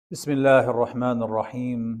بسم الله الرحمن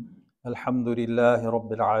الرحيم الحمد لله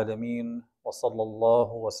رب العالمين وصلى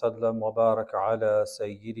الله وسلم وبارك على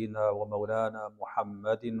سيدنا ومولانا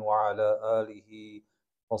محمد وعلى آله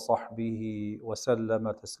وصحبه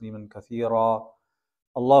وسلم تسليما كثيرا.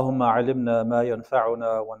 اللهم علمنا ما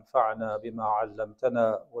ينفعنا وانفعنا بما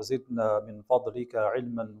علمتنا وزدنا من فضلك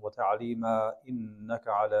علما وتعليما إنك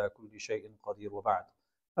على كل شيء قدير. وبعد،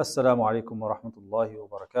 السلام عليكم ورحمة الله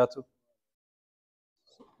وبركاته.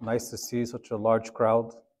 Nice to see such a large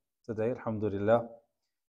crowd today, alhamdulillah.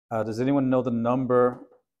 Does anyone know the number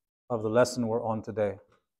of the lesson we're on today?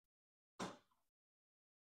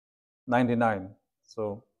 99.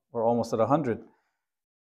 So we're almost at 100.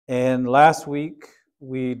 And last week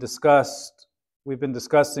we've been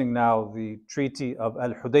discussing now the Treaty of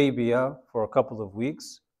al-Hudaybiyya for a couple of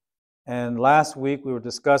weeks. And last week we were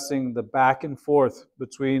discussing the back and forth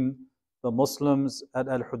between the Muslims at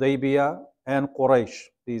al-Hudaybiyya and Quraysh,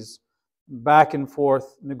 these back and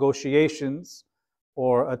forth negotiations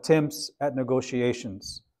or attempts at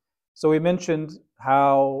negotiations. So we mentioned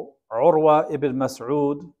how Urwa ibn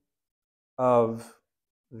Mas'ud of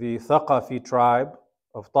the Thaqafi tribe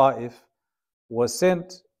of Ta'if was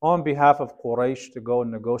sent on behalf of Quraysh to go and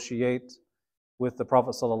negotiate with the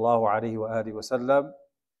Prophet ﷺ.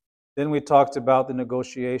 Then we talked about the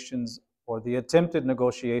negotiations or the attempted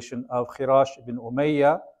negotiation of Khirash ibn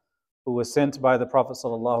Umayyah, who was sent by the Prophet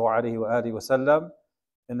ﷺ,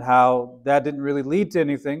 and how that didn't really lead to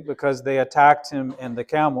anything because they attacked him and the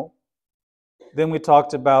camel. Then we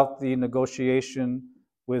talked about the negotiation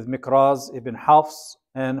with Mikraz ibn Hafs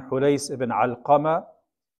and Hulays ibn Alqama.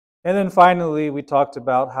 And then finally we talked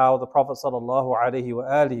about how the Prophet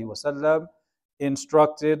ﷺ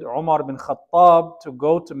instructed Umar bin Khattab to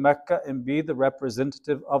go to Mecca and be the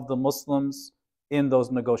representative of the Muslims in those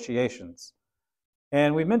negotiations.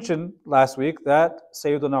 And we mentioned last week that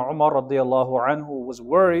Sayyidina Umar radiallahu anhu was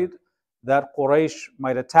worried that Quraysh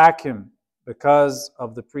might attack him because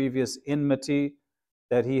of the previous enmity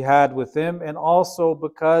that he had with them, and also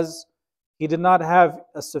because he did not have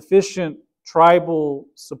a sufficient tribal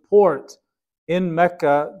support in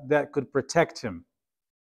Mecca that could protect him.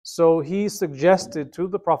 So he suggested to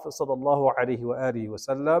the Prophet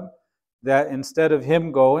ﷺ that instead of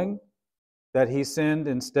him going, that he send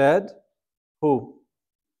instead who?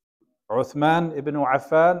 Uthman ibn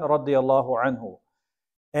Affan radiallahu anhu.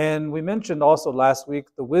 And we mentioned also last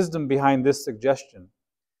week the wisdom behind this suggestion.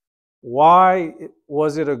 Why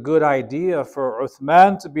was it a good idea for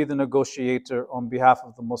Uthman to be the negotiator on behalf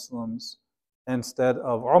of the Muslims instead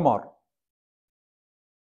of Umar?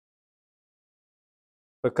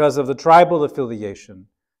 Because of the tribal affiliation.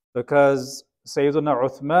 Because Sayyidina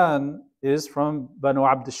Uthman is from Banu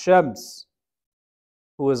Abd Shams,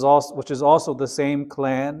 which is also the same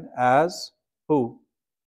clan as who?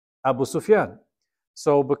 Abu Sufyan.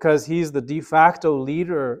 So because he's the de facto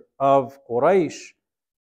leader of Quraysh,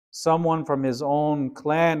 someone from his own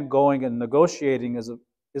clan going and negotiating is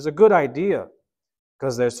a good idea,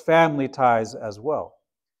 because there's family ties as well.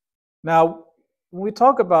 Now, when we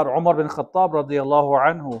talk about Umar bin Khattab radiallahu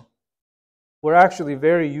anhu, we're actually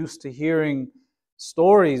very used to hearing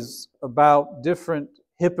stories about different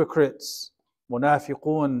hypocrites,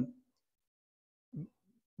 munafiqun,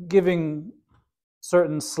 giving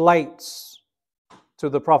certain slights to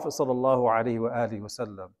the Prophet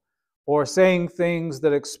ﷺ, or saying things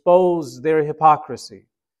that expose their hypocrisy.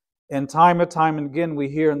 And time and again we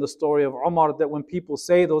hear in the story of Umar that when people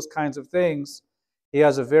say those kinds of things, he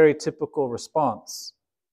has a very typical response.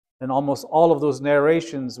 In almost all of those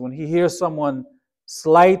narrations, when he hears someone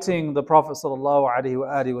slighting the Prophet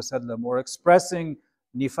ﷺ or expressing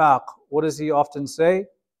nifaq, what does he often say?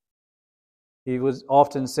 He would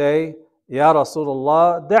often say, Ya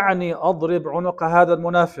Rasulullah, da'ni adrib unuqa hadha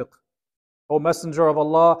al-munafiq. O Messenger of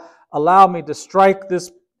Allah, allow me to strike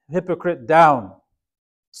this hypocrite down.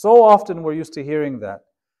 So often we're used to hearing that,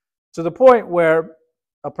 to the point where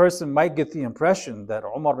a person might get the impression that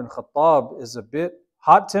Umar bin Khattab is a bit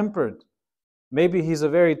hot-tempered. Maybe he's a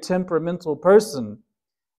very temperamental person.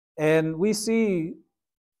 And we see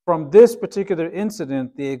from this particular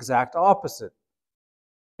incident the exact opposite.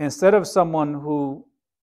 Instead of someone who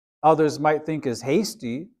others might think is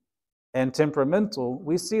hasty and temperamental,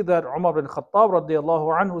 we see that Umar bin Khattab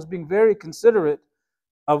radiallahu anhu is being very considerate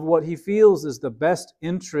of what he feels is the best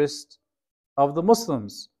interest of the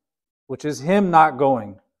Muslims, which is him not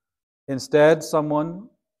going. Instead, someone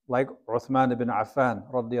like Uthman ibn Affan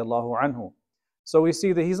radiallahu anhu. So we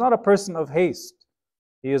see that he's not a person of haste.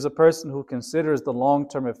 He is a person who considers the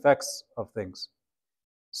long-term effects of things.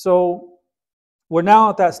 So we're now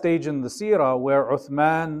at that stage in the Seerah where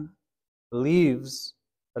Uthman leaves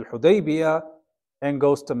al-Hudaybiyya, and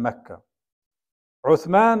goes to Mecca.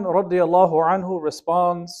 Uthman radiallahu anhu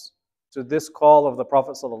responds to this call of the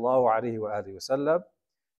Prophet sallallahu alaihi wasallam,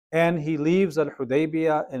 and he leaves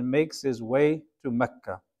al-Hudaybiyah and makes his way to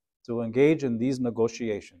Mecca to engage in these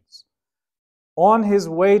negotiations. On his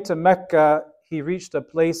way to Mecca, he reached a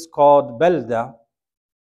place called Belda,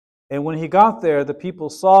 and when he got there, the people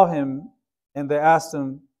saw him and they asked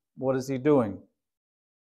him, what is he doing?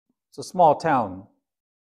 It's a small town,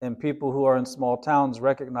 and people who are in small towns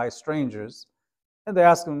recognize strangers, and they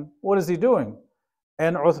ask him, what is he doing?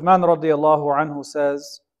 And Uthman radiallahu anhu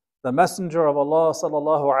says, the Messenger of Allah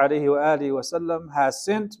sallallahu alaihi wasallam has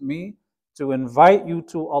sent me to invite you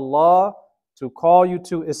to Allah, to call you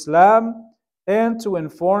to Islam, and to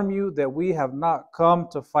inform you that we have not come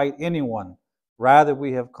to fight anyone. Rather,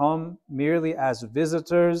 we have come merely as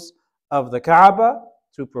visitors of the Kaaba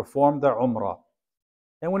to perform the Umrah.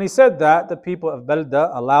 And when he said that, the people of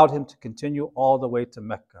Balda allowed him to continue all the way to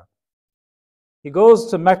Mecca. He goes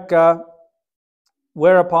to Mecca,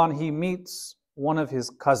 whereupon he meets one of his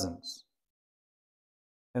cousins.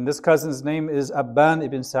 And this cousin's name is Abban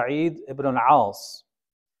ibn Sa'id ibn al-As.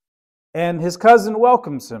 And his cousin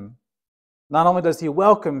welcomes him. Not only does he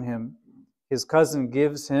welcome him, his cousin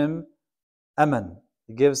gives him aman.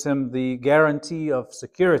 He gives him the guarantee of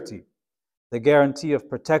security, the guarantee of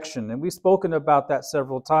protection. And we've spoken about that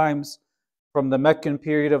several times from the Meccan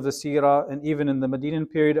period of the Seerah and even in the Medinan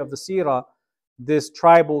period of the Seerah, this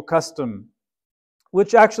tribal custom,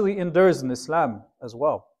 which actually endures in Islam as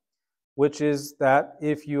well, which is that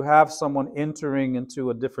if you have someone entering into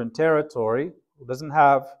a different territory who doesn't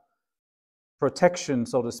have protection,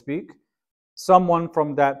 so to speak, someone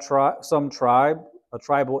from that tribe, a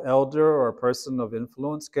tribal elder or a person of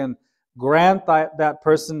influence, can grant that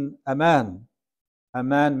person aman.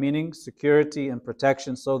 Aman meaning security and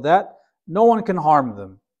protection, so that no one can harm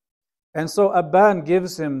them. And so Abban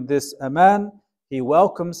gives him this aman, he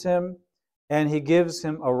welcomes him, and he gives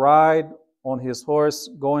him a ride on his horse,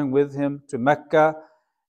 going with him to Mecca.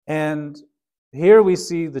 And here we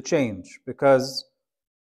see the change, because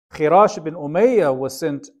Khirash ibn Umayyah was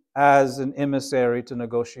sent as an emissary to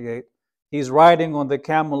negotiate. He's riding on the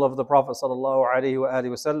camel of the Prophet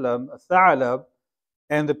ﷺ, a Tha'lab,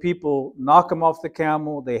 and the people knock him off the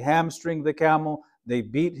camel, they hamstring the camel, they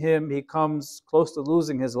beat him. He comes close to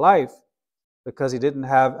losing his life because he didn't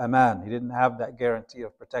have aman, he didn't have that guarantee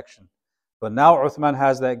of protection. But now Uthman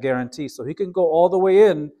has that guarantee, so he can go all the way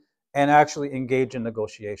in and actually engage in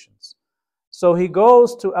negotiations. So he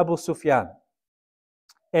goes to Abu Sufyan,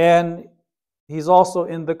 and he's also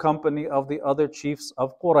in the company of the other chiefs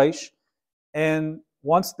of Quraysh. And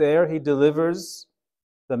once there, he delivers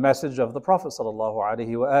the message of the Prophet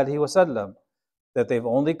ﷺ, that they've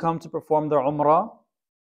only come to perform their Umrah,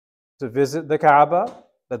 to visit the Kaaba,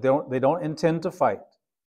 that they don't intend to fight.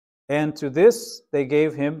 And to this, they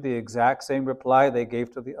gave him the exact same reply they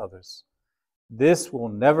gave to the others. This will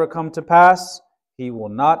never come to pass. He will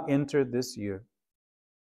not enter this year.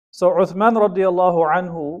 So Uthman radiallahu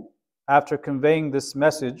anhu, after conveying this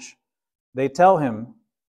message, they tell him,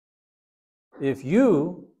 if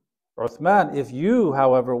you, Uthman, if you,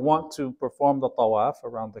 however, want to perform the tawaf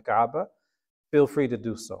around the Kaaba, feel free to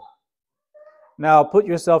do so. Now put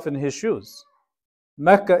yourself in his shoes.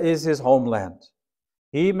 Mecca is his homeland.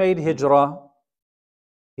 He made hijrah.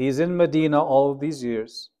 He's in Medina all of these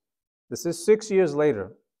years. This is 6 years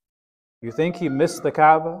later. You think he missed the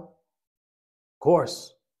Kaaba? Of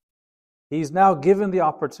course. He's now given the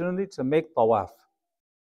opportunity to make tawaf.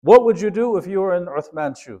 What would you do if you were in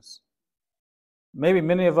Uthman's shoes? Maybe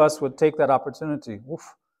many of us would take that opportunity.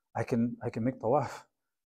 Oof, I can make tawaf.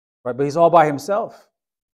 Right? But he's all by himself.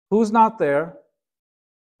 Who's not there?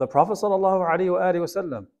 The Prophet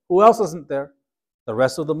ﷺ. Who else isn't there? The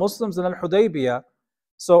rest of the Muslims in al-Hudaybiyya.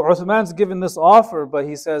 So Uthman's given this offer, but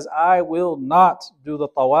he says, I will not do the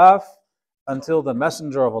tawaf until the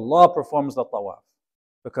Messenger of Allah performs the tawaf.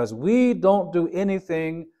 Because we don't do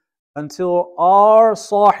anything until our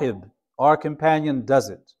sahib, our companion, does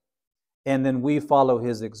it. And then we follow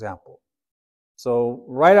his example. So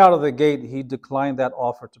right out of the gate, he declined that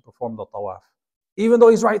offer to perform the tawaf. Even though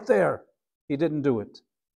he's right there, he didn't do it.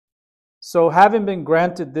 So having been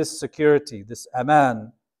granted this security, this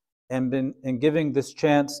aman, and giving this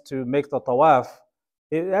chance to make the tawaf,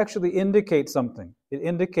 it actually indicates something. It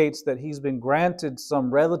indicates that he's been granted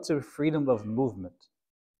some relative freedom of movement.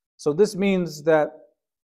 So this means that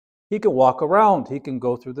he can walk around, he can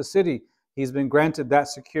go through the city. He's been granted that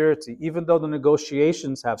security, even though the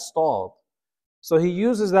negotiations have stalled. So he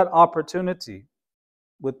uses that opportunity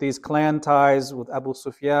with these clan ties with Abu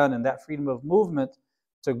Sufyan and that freedom of movement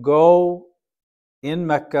to go in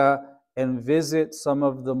Mecca and visit some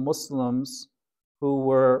of the Muslims who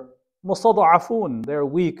were mustada'afun, they're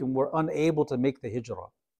weak and were unable to make the hijrah.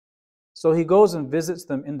 So he goes and visits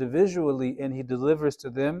them individually and he delivers to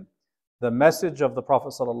them the message of the Prophet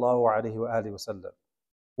ﷺ.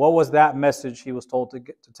 What was that message he was told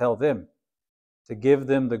to tell them? To give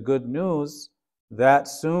them the good news that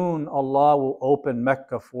soon Allah will open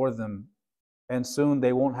Mecca for them and soon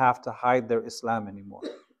they won't have to hide their Islam anymore.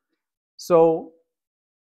 So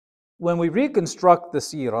when we reconstruct the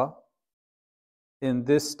Seerah in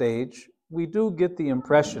this stage, we do get the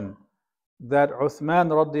impression that Uthman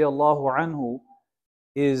radiallahu anhu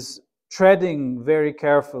is treading very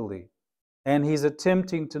carefully and he's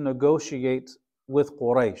attempting to negotiate with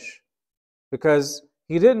Quraysh, because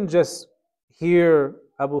he didn't just hear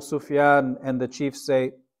Abu Sufyan and the chiefs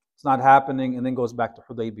say it's not happening and then goes back to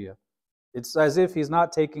Hudaybiyya. It's as if he's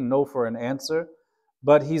not taking no for an answer,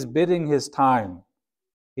 but he's bidding his time.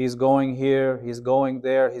 He's going here, he's going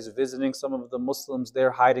there, he's visiting some of the Muslims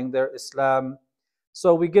there, hiding their Islam.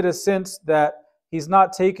 So we get a sense that he's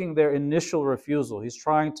not taking their initial refusal. He's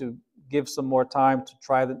trying to give some more time to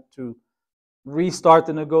try to restart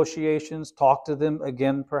the negotiations, talk to them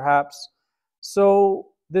again perhaps. So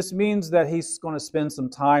this means that he's going to spend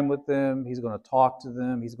some time with them, he's going to talk to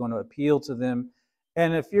them, he's going to appeal to them.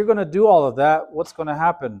 And if you're going to do all of that, what's going to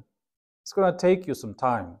happen? It's going to take you some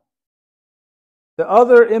time. The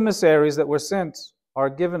other emissaries that were sent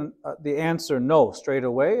are given the answer no straight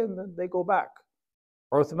away, and then they go back.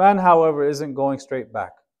 Uthman, however, isn't going straight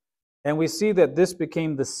back. And we see that this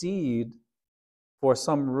became the seed for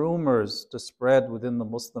some rumors to spread within the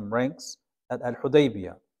Muslim ranks at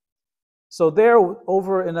al-Hudaybiyya. So they're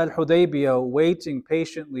over in al-Hudaybiyya waiting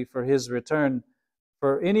patiently for his return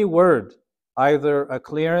for any word, either a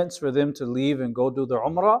clearance for them to leave and go do their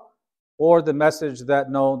Umrah, or the message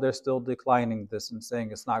that no, they're still declining this and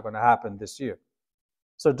saying it's not going to happen this year.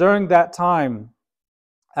 So during that time,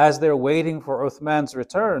 as they're waiting for Uthman's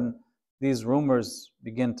return, these rumors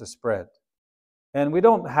begin to spread. And we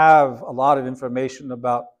don't have a lot of information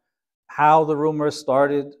about how the rumors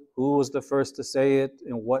started, who was the first to say it,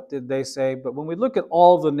 and what did they say. But when we look at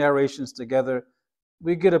all the narrations together,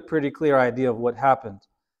 we get a pretty clear idea of what happened.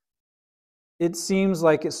 It seems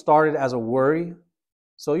like it started as a worry.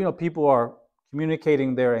 So, people are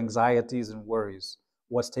communicating their anxieties and worries.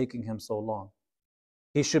 What's taking him so long?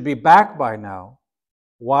 He should be back by now.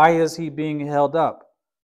 Why is he being held up?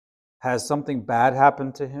 Has something bad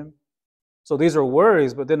happened to him? So these are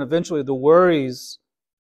worries, but then eventually the worries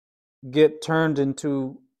get turned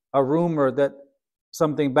into a rumor that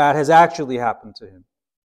something bad has actually happened to him.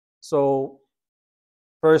 So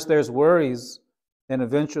first there's worries, and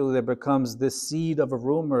eventually there becomes this seed of a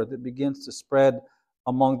rumor that begins to spread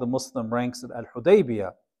among the Muslim ranks at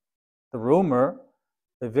al-Hudaybiyya. The rumor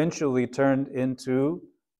eventually turned into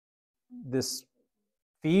this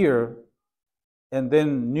fear and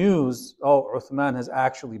then news, Uthman has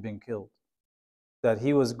actually been killed. That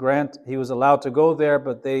he was allowed to go there,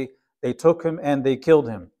 but they took him and they killed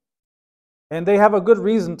him. And they have a good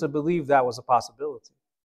reason to believe that was a possibility.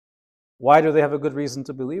 Why do they have a good reason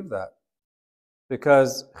to believe that?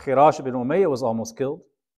 Because Khirash ibn Umayyah was almost killed.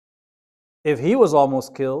 If he was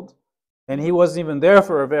almost killed, and he wasn't even there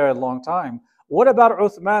for a very long time, what about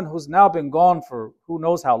Uthman, who's now been gone for who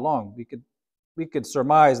knows how long? We could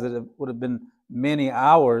surmise that it would have been many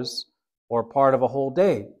hours or part of a whole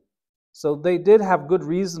day. So they did have good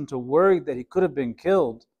reason to worry that he could have been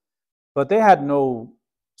killed, but they had no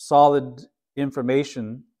solid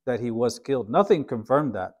information that he was killed. Nothing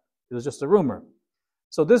confirmed that. It was just a rumor.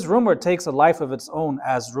 So this rumor takes a life of its own,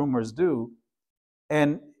 as rumors do,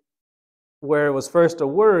 and where it was first a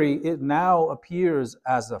worry, it now appears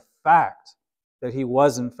as a fact that he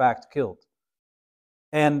was in fact killed.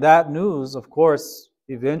 And that news, of course,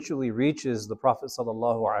 eventually reaches the Prophet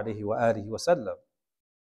ﷺ.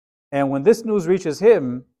 And when this news reaches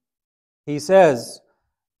him, he says,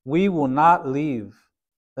 we will not leave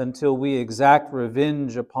until we exact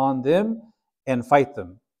revenge upon them and fight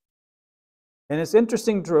them. And it's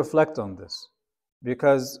interesting to reflect on this,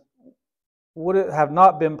 because would it have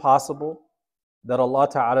not been possible that Allah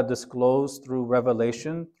Ta'ala disclosed through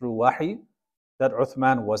revelation, through wahi, that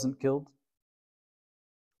Uthman wasn't killed?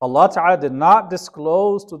 Allah Ta'ala did not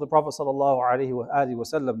disclose to the Prophet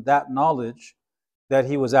ﷺ that knowledge that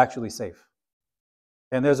he was actually safe.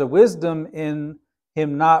 And there's a wisdom in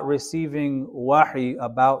him not receiving wahi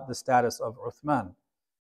about the status of Uthman,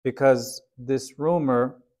 because this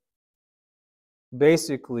rumor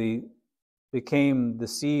basically became the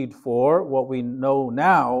seed for what we know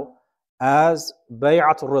now as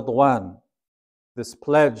Bay'at Ridwan, this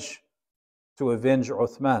pledge to avenge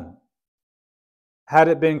Uthman. Had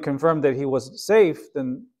it been confirmed that he was safe,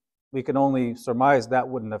 then we can only surmise that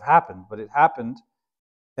wouldn't have happened, but it happened.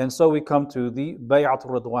 And so we come to the Bay'at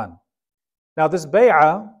Ridwan. Now this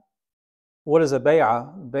Bay'ah, what is a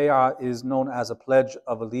Bay'ah? Bay'ah is known as a pledge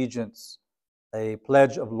of allegiance, a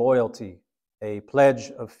pledge of loyalty, a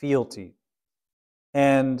pledge of fealty.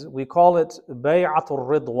 And we call it Bay'atul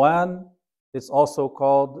Ridwan. It's also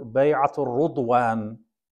called Bay'atul Rudwan,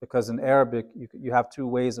 because in Arabic you have two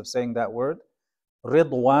ways of saying that word.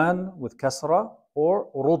 Ridwan with kasra or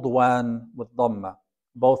Rudwan with dhamma.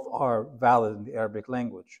 Both are valid in the Arabic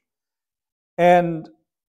language. And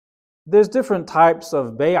there's different types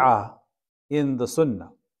of bay'ah in the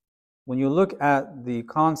Sunnah. When you look at the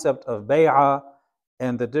concept of bay'ah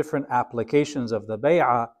and the different applications of the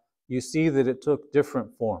bay'ah, you see that it took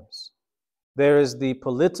different forms. There is the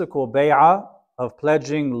political bay'ah of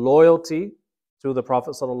pledging loyalty to the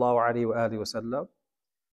Prophet ﷺ.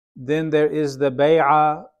 Then there is the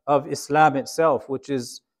bay'ah of Islam itself, which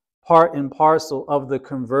is part and parcel of the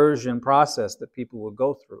conversion process that people will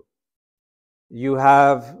go through. You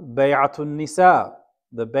have bay'atun nisa,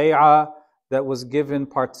 the bay'ah that was given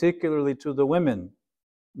particularly to the women,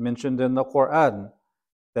 mentioned in the Quran,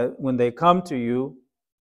 that when they come to you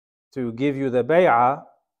to give you the bay'ah,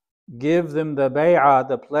 give them the bay'ah,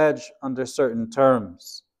 the pledge, under certain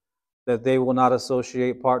terms, that they will not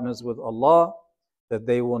associate partners with Allah, that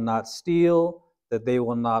they will not steal, that they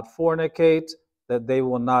will not fornicate, that they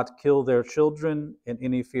will not kill their children in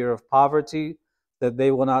any fear of poverty, that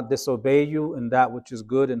they will not disobey you in that which is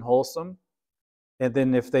good and wholesome. And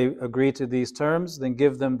then if they agree to these terms, then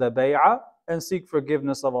give them the bay'ah and seek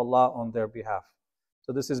forgiveness of Allah on their behalf.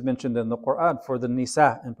 So this is mentioned in the Quran for the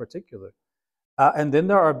nisa in particular. And then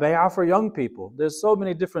there are bay'ah for young people. There's so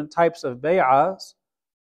many different types of bay'ahs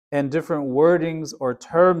and different wordings or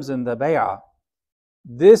terms in the bay'ah.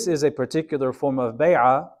 This is a particular form of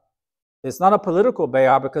bay'ah. It's not a political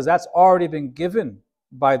bay'ah because that's already been given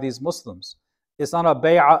by these Muslims. It's not a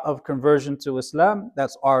bay'ah of conversion to Islam.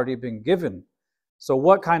 That's already been given. So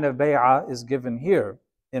what kind of bay'ah is given here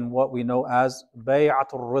in what we know as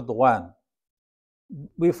Bay'atul Ridwan?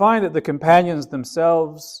 We find that the companions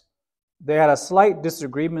themselves, they had a slight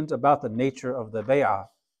disagreement about the nature of the bay'ah.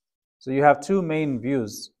 So you have two main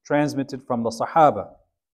views transmitted from the Sahaba.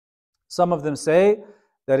 Some of them say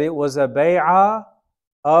that it was a bay'ah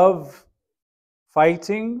of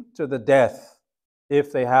fighting to the death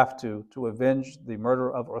if they have to avenge the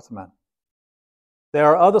murder of Uthman. There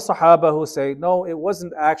are other Sahaba who say, no, it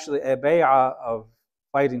wasn't actually a bay'ah of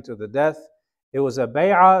fighting to the death. It was a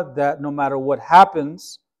bay'ah that no matter what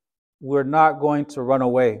happens, we're not going to run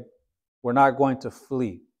away. We're not going to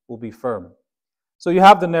flee. We'll be firm. So you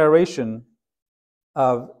have the narration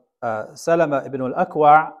of Salama ibn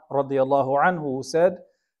al-Akwa' radiyallahu anhu, who said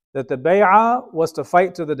that the bay'ah was to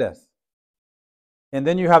fight to the death. And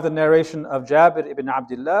then you have the narration of Jabir ibn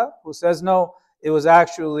Abdullah, who says, no, it was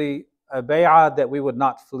actually a bay'ah that we would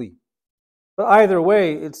not flee. But either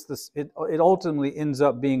way, it ultimately ends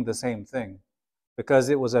up being the same thing, because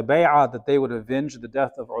it was a bay'ah that they would avenge the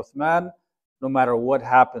death of Uthman no matter what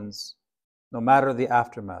happens, no matter the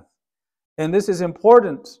aftermath. And this is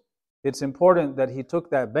important. It's important that he took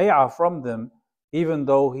that bay'ah from them, even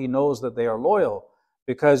though he knows that they are loyal,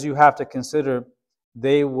 because you have to consider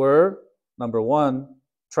they were, number one,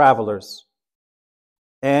 travelers,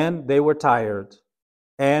 and they were tired,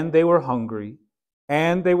 and they were hungry,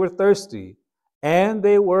 and they were thirsty, and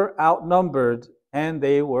they were outnumbered, and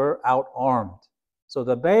they were outarmed. So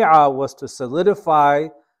the bay'ah was to solidify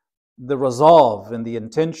the resolve and the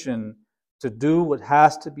intention to do what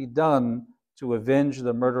has to be done to avenge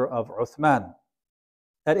the murder of Uthman.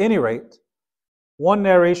 At any rate, one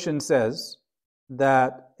narration says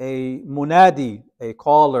that a munadi, a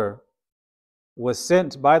caller, was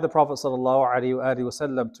sent by the Prophet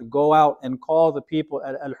ﷺ to go out and call the people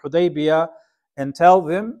at al-Hudaybiyya and tell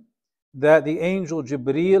them that the angel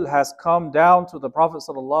Jibreel has come down to the Prophet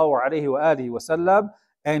ﷺ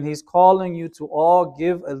and he's calling you to all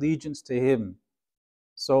give allegiance to him.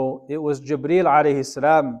 So it was Jibreel alayhi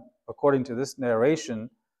salam, according to this narration,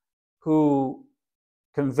 who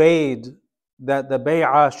conveyed that the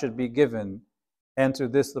bay'ah should be given. And to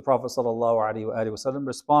this, the Prophet ﷺ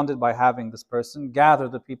responded by having this person gather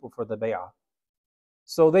the people for the bay'ah.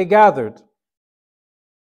 So they gathered.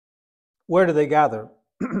 Where did they gather?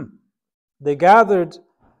 They gathered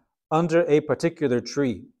under a particular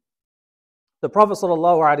tree. The Prophet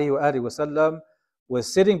ﷺ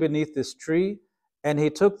was sitting beneath this tree, and he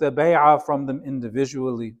took the bay'ah from them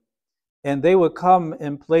individually. And they would come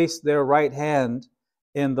and place their right hand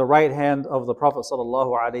in the right hand of the Prophet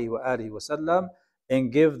ﷺ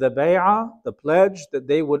and give the bay'ah, the pledge, that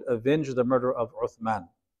they would avenge the murder of Uthman.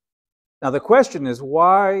 Now the question is,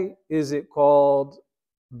 why is it called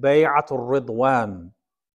Bay'atul Ridwan?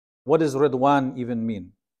 What does Ridwan even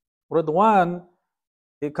mean? Ridwan,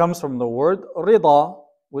 it comes from the word rida,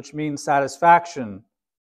 which means satisfaction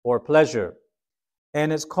or pleasure.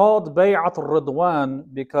 And it's called Bay'atul Ridwan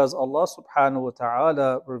because Allah subhanahu wa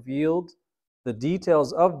ta'ala revealed the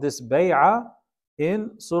details of this bay'ah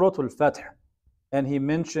in Surah Al-Fath. And He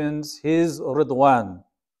mentions His Ridwan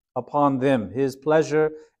upon them, His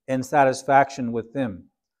pleasure and satisfaction with them.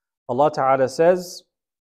 Allah Ta'ala says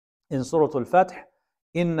in Surah Al-Fath,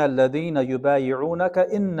 إِنَّ الَّذِينَ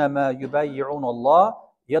يُبَايِعُونَكَ إِنَّمَا يُبَايِعُونَ اللَّهِ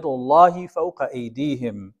يَدُ اللَّهِ فَوْقَ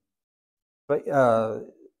أَيْدِيهِمْ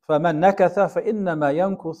فَمَنْ نَكَثَ فَإِنَّمَا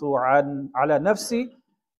يَنْكُثُ عَلَى نَفْسِهِ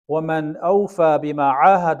وَمَنْ أَوْفَى بِمَا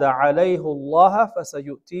عَاهَدَ عَلَيْهِ اللَّهَ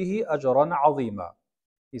فَسَيُؤْتِيهِ أَجْرًا عَظِيمًا.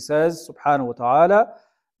 He says, subhanahu wa ta'ala,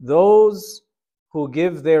 those who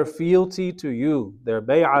give their fealty to you, their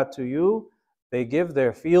bay'ah to you, they give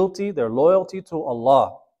their fealty, their loyalty to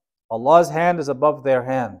Allah. Allah's hand is above their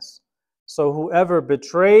hands. So whoever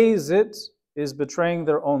betrays it is betraying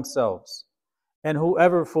their own selves. And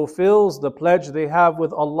whoever fulfills the pledge they have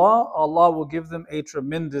with Allah, Allah will give them a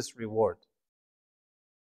tremendous reward.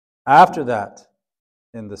 After that,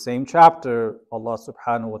 in the same chapter, Allah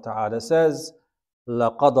subhanahu wa ta'ala says,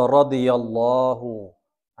 لَقَدْ رَضِيَ اللَّهُ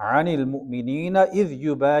عَنِ الْمُؤْمِنِينَ إِذْ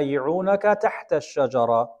يُبَايِعُونَكَ تَحْتَ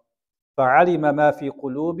الشَّجَرَةِ فَعَلِمَ مَا فِي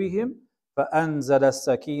قُلُوبِهِمْ فَأَنزَلَ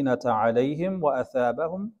السَّكِينَةَ عَلَيْهِمْ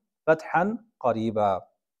وَأَثَابَهُمْ فَتْحًا قَرِيبًا.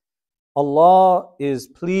 Allah is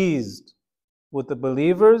pleased with the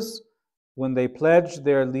believers when they pledge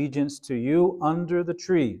their allegiance to you under the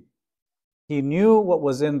tree. He knew what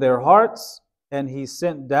was in their hearts, and He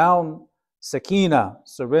sent down sakina,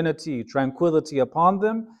 serenity, tranquility upon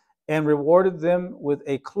them, and rewarded them with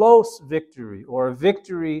a close victory, or a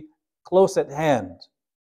victory close at hand.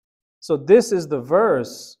 So this is the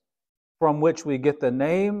verse from which we get the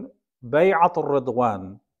name Bay'atul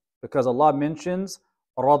Ridwan, because Allah mentions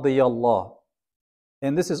Radiyallah.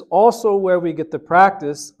 And this is also where we get the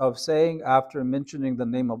practice of saying, after mentioning the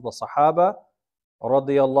name of the Sahaba,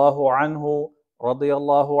 Radiyallahu anhu,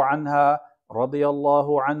 Radiyallahu anha,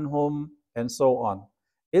 Radiyallahu anhum, and so on.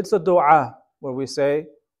 It's a dua where we say,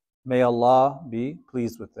 may Allah be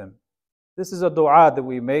pleased with them. This is a dua that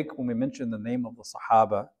we make when we mention the name of the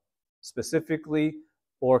Sahaba, specifically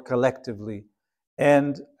or collectively.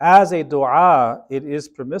 And as a dua, it is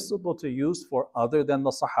permissible to use for other than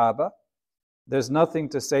the Sahaba. There's nothing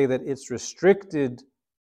to say that it's restricted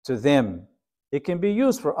to them. It can be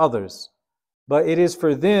used for others, but it is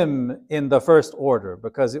for them in the first order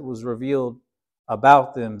because it was revealed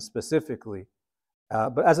about them specifically.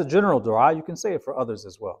 But as a general dua, you can say it for others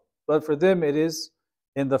as well. But for them, it is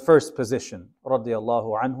in the first position.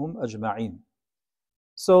 Radiyallahu anhum ajma'in.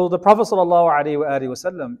 So the Prophet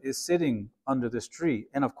ﷺ is sitting under this tree.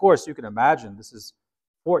 And of course, you can imagine this is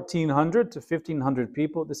 1,400 to 1,500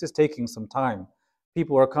 people. This is taking some time.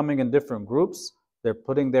 People are coming in different groups. They're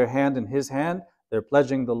putting their hand in his hand. They're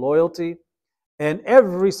pledging the loyalty. And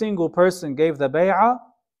every single person gave the bay'ah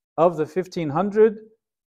of the 1,500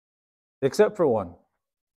 except for one.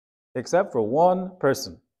 Except for one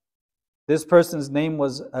person. This person's name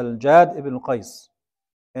was Al-Jad ibn Qais.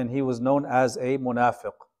 And he was known as a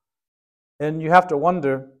munafiq. And you have to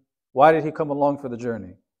wonder, why did he come along for the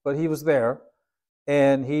journey? But he was there,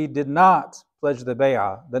 and he did not pledge the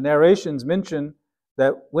bay'ah. The narrations mention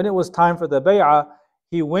that when it was time for the bay'ah,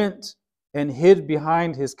 he went and hid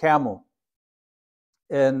behind his camel.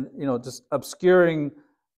 And, just obscuring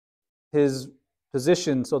his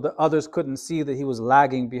position so that others couldn't see that he was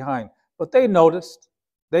lagging behind. But they noticed,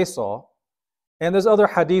 they saw. And there's other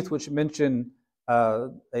hadith which mention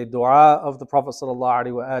a dua of the Prophet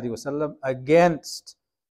ﷺ against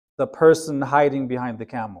the person hiding behind the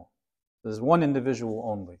camel. There's one individual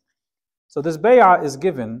only. So this bay'ah is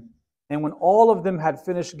given, and when all of them had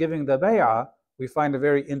finished giving the bay'ah, we find a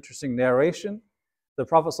very interesting narration. The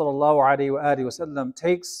Prophet ﷺ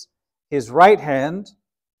takes his right hand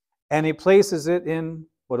and he places it in,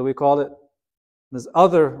 what do we call it? His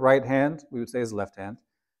other right hand, we would say his left hand.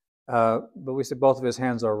 But we say both of his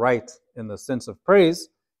hands are right in the sense of praise.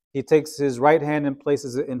 He takes his right hand and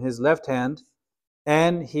places it in his left hand,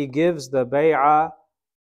 and he gives the bay'ah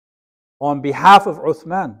on behalf of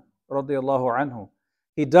Uthman radiyallahu anhu.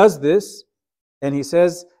 He does this and he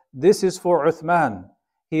says, this is for Uthman.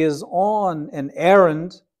 He is on an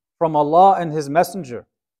errand from Allah and His Messenger.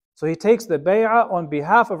 So he takes the bay'ah on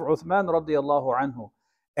behalf of Uthman radiyallahu anhu,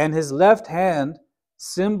 and his left hand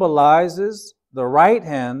symbolizes the right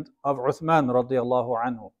hand of Uthman radiallahu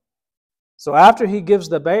anhu. So after he gives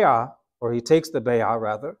the bay'ah, or he takes the bay'ah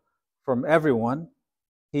rather, from everyone,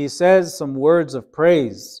 he says some words of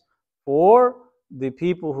praise for the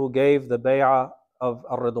people who gave the bay'ah of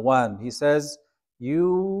al-Ridwan. He says,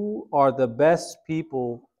 you are the best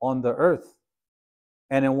people on the earth.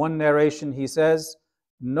 And in one narration he says,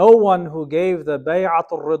 no one who gave the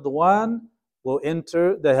bay'at al-Ridwan will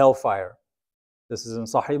enter the hellfire. This is in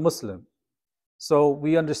Sahih Muslim. So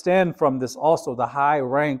we understand from this also the high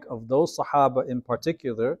rank of those Sahaba in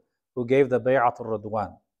particular who gave the bay'at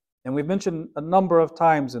al-Ridwan. And we've mentioned a number of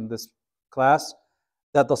times in this class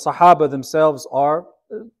that the Sahaba themselves are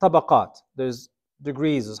tabaqat. There's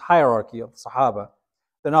degrees, there's hierarchy of Sahaba.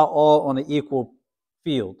 They're not all on an equal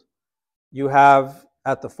field. You have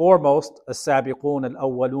at the foremost, as-sabiqun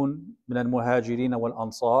al-awwalun min al-muhajirin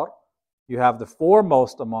wal-ansar. You have the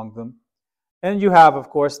foremost among them. And you have, of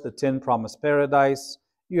course, the 10 promised paradise.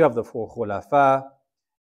 You have the 4 khulafa.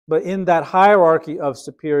 But in that hierarchy of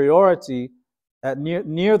superiority,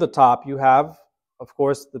 near the top, you have, of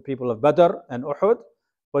course, the people of Badr and Uhud,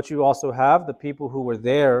 but you also have the people who were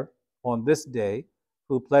there on this day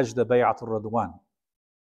who pledged the Bay'at al-Ridwan.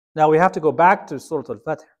 Now we have to go back to Surah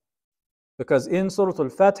Al-Fath, because in Surah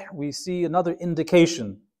Al-Fath we see another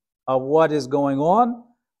indication of what is going on,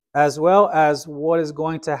 as well as what is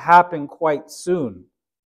going to happen quite soon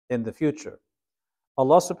in the future.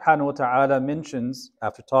 Allah subhanahu wa ta'ala mentions,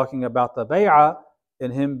 after talking about the bay'ah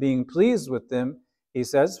and Him being pleased with them, He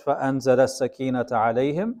says, فَأَنزَلَ السَّكِينَةَ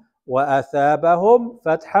عَلَيْهِمْ وَأَثَابَهُمْ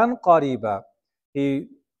فَتْحًا قَرِيبًا. He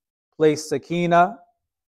placed sakina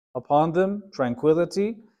upon them,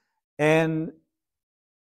 tranquility, and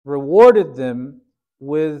rewarded them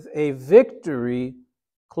with a victory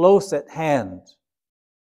close at hand.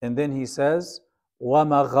 And then He says,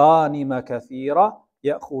 وَمَغَانِمَ كَثِيرًا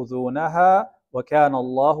يَأْخُذُونَهَا وَكَانَ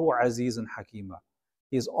اللَّهُ عَزِيزًا حَكِيمًا.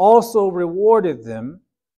 He's also rewarded them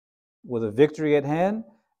with a victory at hand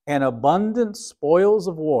and abundant spoils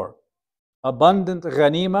of war, abundant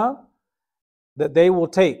ghanima that they will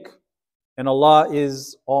take. And Allah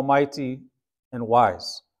is almighty and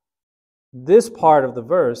wise. This part of the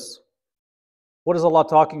verse, what is Allah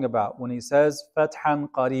talking about when He says, Fathan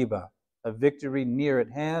qariba, a victory near at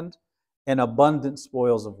hand and abundant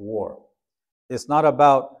spoils of war? It's not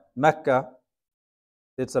about Mecca,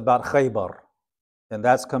 it's about Khaybar. And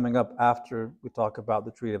that's coming up after we talk about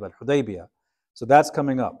the Treaty of al-Hudaybiyya. So that's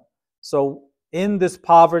coming up. So in this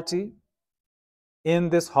poverty, in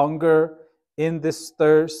this hunger, in this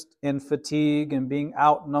thirst and fatigue and being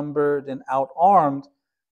outnumbered and outarmed,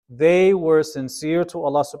 they were sincere to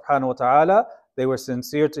Allah subhanahu wa ta'ala. They were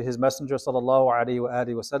sincere to His Messenger sallallahu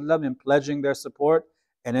alayhi wa sallam in pledging their support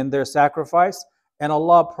and in their sacrifice. And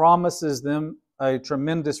Allah promises them a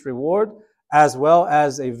tremendous reward, as well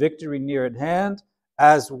as a victory near at hand,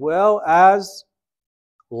 as well as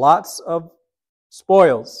lots of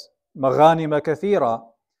spoils, maghanima kathira.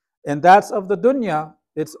 And that's of the dunya,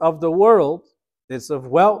 it's of the world, it's of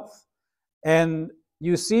wealth. And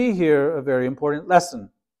you see here a very important lesson.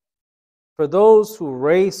 For those who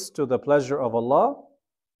race to the pleasure of Allah,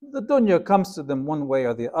 the dunya comes to them one way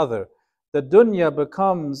or the other. The dunya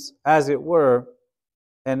becomes, as it were,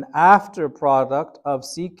 an after product of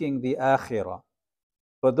seeking the akhirah.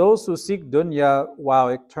 For those who seek dunya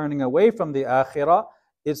while turning away from the akhirah,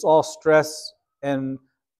 it's all stress and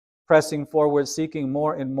pressing forward, seeking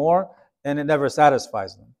more and more, and it never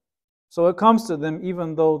satisfies them. So it comes to them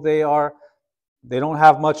even though they don't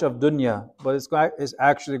have much of dunya, but it's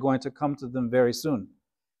actually going to come to them very soon.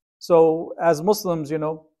 So as Muslims, we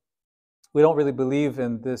don't really believe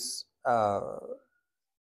in this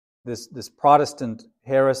this Protestant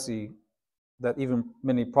heresy that even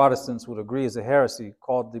many Protestants would agree is a heresy,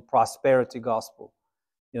 called the prosperity gospel.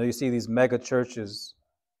 You see these mega churches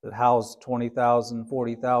that house 20,000,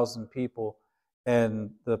 40,000 people,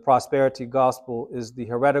 and the prosperity gospel is the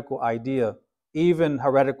heretical idea, even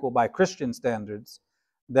heretical by Christian standards,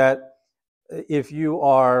 that if you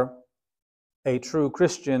are a true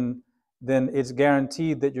Christian, then it's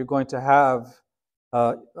guaranteed that you're going to have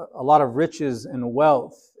a lot of riches and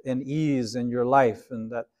wealth and ease in your life,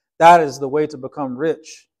 and that is the way to become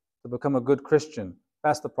rich, to become a good Christian.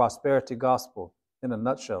 That's the prosperity gospel in a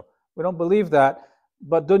nutshell. We don't believe that,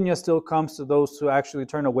 but dunya still comes to those who actually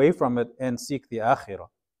turn away from it and seek the akhirah.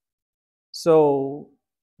 So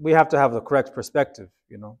we have to have the correct perspective,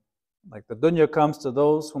 Like the dunya comes to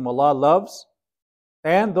those whom Allah loves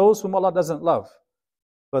and those whom Allah doesn't love.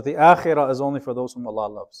 But the akhirah is only for those whom Allah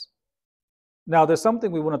loves. Now there's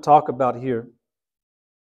something we want to talk about here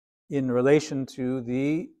in relation to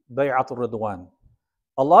the Bay'at al-Ridwan.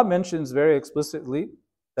 Allah mentions very explicitly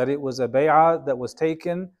that it was a bay'ah that was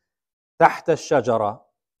taken تحت الشجرة,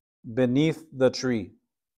 beneath the tree.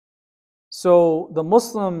 So the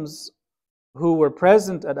Muslims who were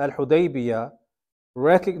present at al-Hudaybiyya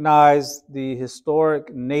recognized the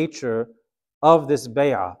historic nature of this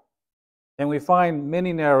bay'ah. And we find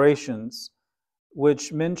many narrations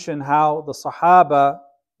which mention how the Sahaba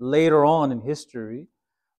later on in history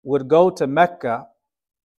would go to Mecca,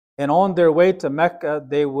 and on their way to Mecca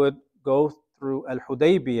they would go through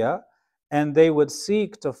al-Hudaybiyya and they would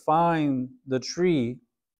seek to find the tree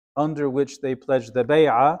under which they pledged the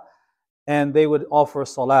bay'ah, and they would offer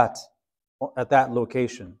salat at that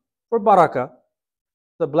location for barakah,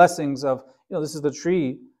 the blessings of, this is the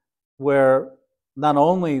tree where not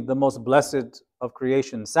only the most blessed of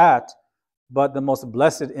creation sat, but the most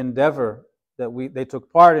blessed endeavor that they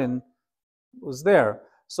took part in was there.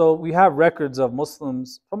 So we have records of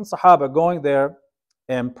Muslims from Sahaba going there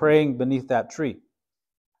and praying beneath that tree.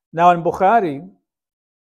 Now in Bukhari,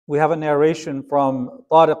 we have a narration from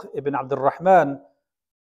Tariq ibn Abdul Rahman,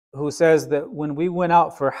 who says that when we went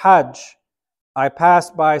out for Hajj, I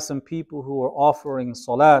passed by some people who were offering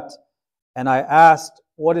salat, and I asked,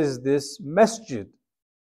 "What is this masjid?"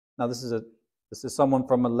 Now this is someone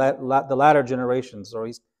from the latter generations, so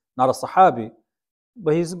he's not a Sahabi,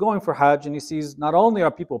 but he's going for Hajj, and he sees not only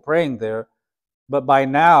are people praying there, but by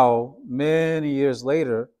now, many years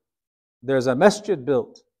later, there's a masjid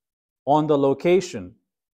built on the location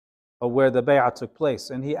of where the bay'ah took place.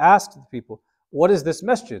 And he asked the people, "What is this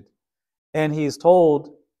masjid?" And he's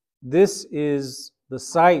told, this is the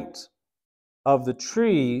site of the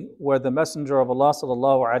tree where the Messenger of Allah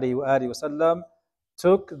sallallahu alaihi wasallam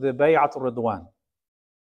took the Bay'at Ridwan.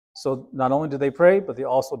 So not only did they pray, but they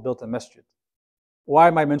also built a masjid. Why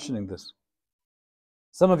am I mentioning this?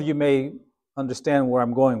 Some of you may understand where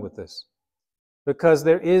I'm going with this, because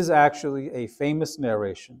there is actually a famous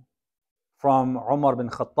narration from Umar bin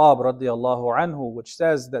Khattab radiallahu anhu, which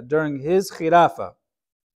says that during his khilafah,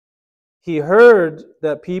 he heard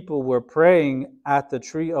that people were praying at the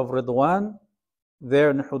tree of Ridwan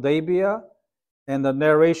there in Hudaybiyah, and the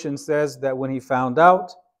narration says that when he found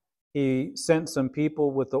out, he sent some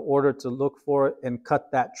people with the order to look for it and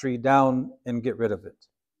cut that tree down and get rid of it.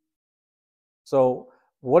 So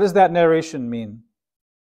what does that narration mean?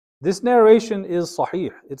 This narration is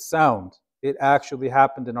sahih, it's sound. It actually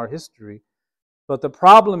happened in our history. But the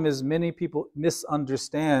problem is many people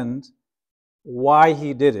misunderstand why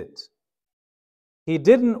he did it. He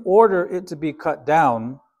didn't order it to be cut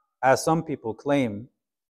down, as some people claim,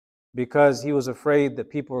 because he was afraid that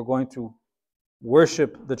people were going to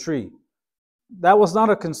worship the tree. That was not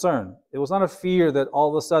a concern. It was not a fear that all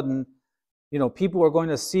of a sudden, people are going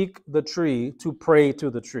to seek the tree to pray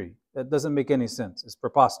to the tree. That doesn't make any sense. It's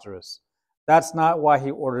preposterous. That's not why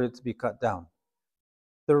he ordered it to be cut down.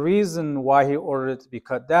 The reason why he ordered it to be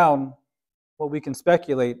cut down, well, we can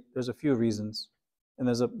speculate. There's a few reasons, and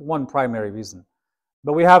there's one primary reason.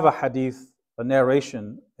 But we have a hadith, a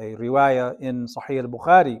narration, a riwayah in Sahih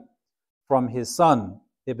al-Bukhari from his son,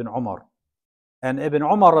 Ibn Umar. And Ibn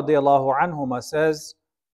Umar radiallahu anhuma says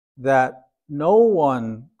that no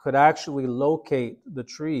one could actually locate the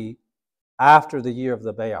tree after the year of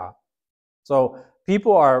the bay'ah. So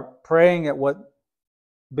people are praying at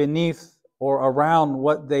beneath or around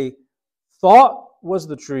what they thought was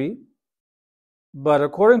the tree, but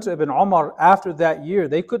according to Ibn Umar, after that year,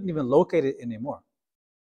 they couldn't even locate it anymore.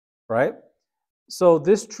 Right? So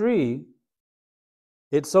this tree,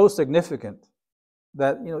 it's so significant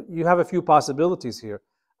that you have a few possibilities here.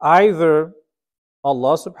 Either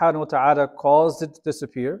Allah subhanahu wa ta'ala caused it to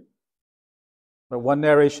disappear, but one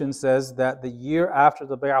narration says that the year after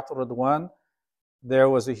the Bay'at al-Ridwan, there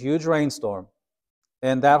was a huge rainstorm,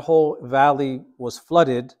 and that whole valley was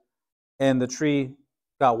flooded, and the tree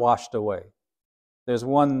got washed away. There's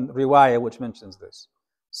one riwayah which mentions this.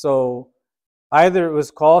 So either it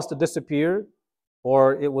was caused to disappear,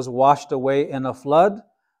 or it was washed away in a flood,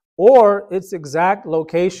 or its exact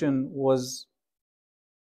location was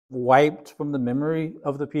wiped from the memory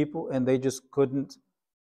of the people, and they just couldn't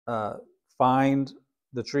find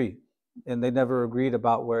the tree, and they never agreed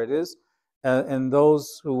about where it is. And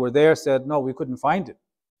those who were there said, "No, we couldn't find it.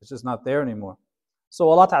 It's just not there anymore." So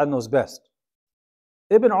Allah Ta'ala knows best.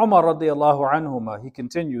 Ibn Umar radiallahu anhuma, he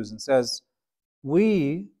continues and says,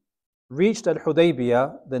 "We reached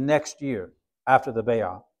al-Hudaybiyah the next year after the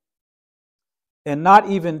bay'ah, and not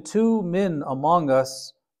even two men among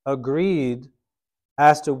us agreed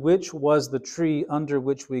as to which was the tree under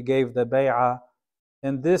which we gave the bay'ah,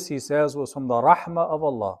 and this," he says, "was from the rahmah of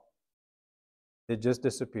Allah. It just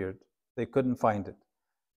disappeared. They couldn't find it."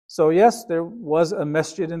 So yes, there was a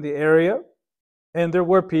masjid in the area, and there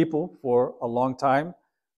were people for a long time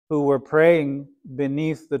who were praying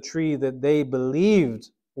beneath the tree that they believed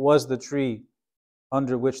was the tree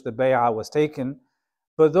under which the bay'ah was taken.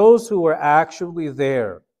 But those who were actually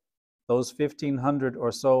there, those 1,500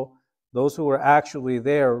 or so, those who were actually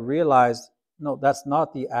there realized, no, that's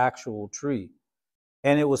not the actual tree.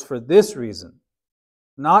 And it was for this reason,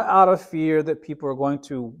 not out of fear that people are going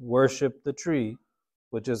to worship the tree,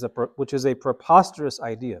 which is a preposterous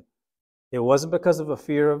idea. It wasn't because of a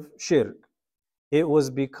fear of shirk. It was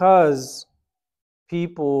because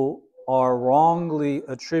people are wrongly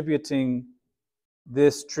attributing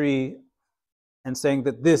this tree and saying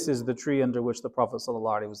that this is the tree under which the Prophet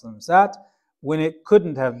ﷺ sat, when it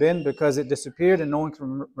couldn't have been because it disappeared and no one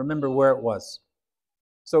can remember where it was.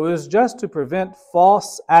 So it was just to prevent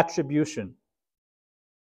false attribution,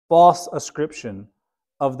 false ascription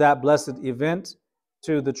of that blessed event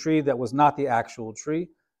to the tree that was not the actual tree,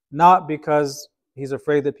 not because he's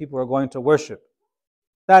afraid that people are going to worship.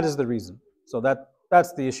 That is the reason. So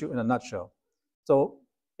that's the issue in a nutshell. So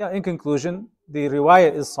yeah, in conclusion, the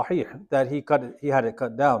riwayah is sahih, that he had it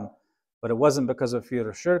cut down, but it wasn't because of fear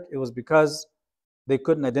of shirk. It was because they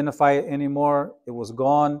couldn't identify it anymore. It was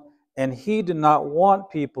gone, and he did not want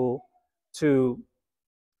people to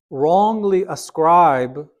wrongly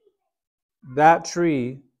ascribe that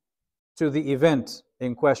tree to the event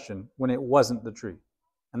in question when it wasn't the tree,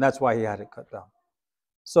 and that's why he had it cut down.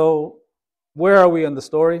 So where are we in the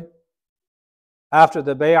story? After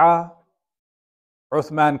the bay'ah,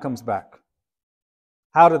 Uthman comes back.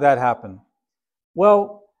 How did that happen?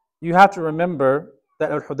 Well, you have to remember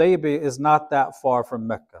that al-Hudaybiyya is not that far from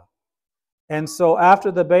Mecca. And so after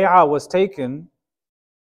the bay'ah was taken,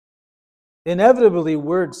 inevitably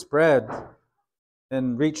word spread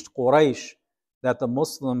and reached Quraysh that the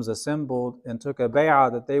Muslims assembled and took a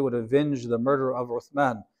bay'ah that they would avenge the murder of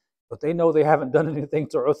Uthman. But they know they haven't done anything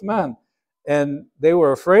to Uthman, and they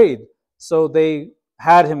were afraid. So they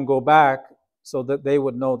had him go back so that they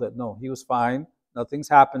would know that no, he was fine, nothing's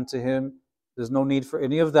happened to him, there's no need for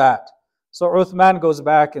any of that. So Uthman goes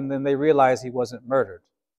back, and then they realize he wasn't murdered.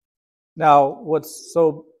 Now, what's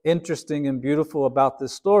so interesting and beautiful about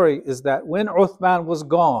this story is that when Uthman was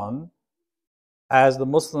gone, as the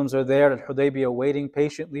Muslims are there at Hudaybiyah waiting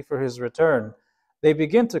patiently for his return, they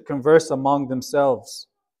begin to converse among themselves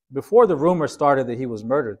before the rumor started that he was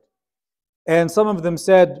murdered. And some of them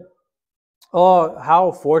said, oh,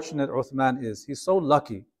 how fortunate Uthman is. He's so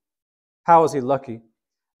lucky. How is he lucky?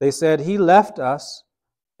 They said, he left us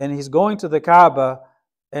and he's going to the Kaaba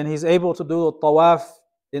and he's able to do the tawaf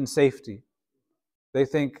in safety. They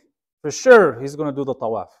think, for sure, he's going to do the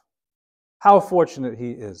tawaf. How fortunate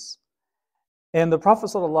he is. And the Prophet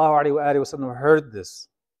ﷺ heard this,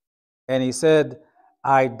 and he said,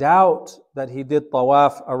 I doubt that he did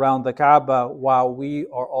tawaf around the Kaaba while we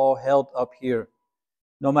are all held up here.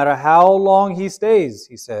 No matter how long he stays,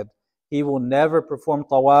 he said, he will never perform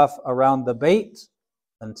tawaf around the Bayt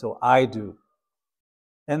until I do.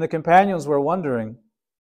 And the companions were wondering,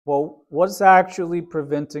 well, what's actually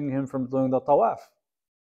preventing him from doing the tawaf?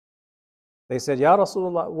 They said, Ya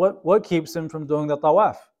Rasulullah, what keeps him from doing the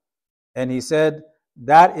tawaf? And he said,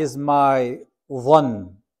 that is my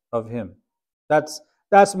dhann of him.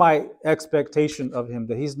 That's my expectation of him,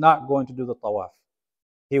 that he's not going to do the tawaf.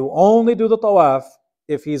 He will only do the tawaf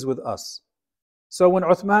if he's with us. So when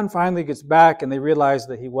Uthman finally gets back and they realize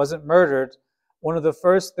that he wasn't murdered, one of the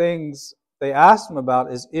first things they asked him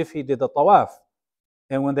about is if he did the tawaf.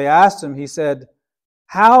 And when they asked him, he said,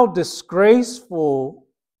 how disgraceful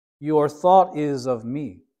your thought is of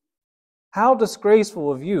me. How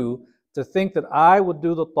disgraceful of you to think that I would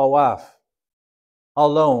do the tawaf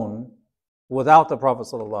alone without the Prophet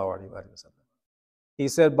ﷺ. He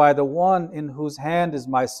said, by the one in whose hand is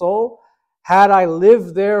my soul, had I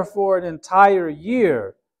lived there for an entire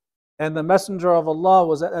year and the Messenger of Allah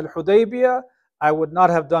was at al-Hudaybiyya, I would not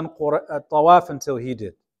have done tawaf until he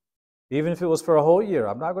did. Even if it was for a whole year,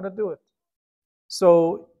 I'm not going to do it.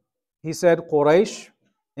 So he said, Quraysh,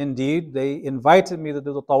 indeed, they invited me to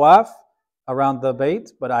do the tawaf around the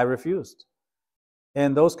Bayt, but I refused.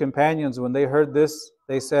 And those companions, when they heard this,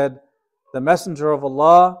 they said, the Messenger of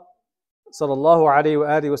Allah sallallahu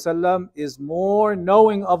alaihi wasallam is more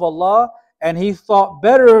knowing of Allah, and he thought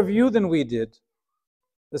better of you than we did.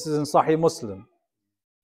 This is in Sahih Muslim.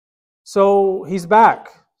 So he's back.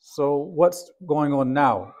 So what's going on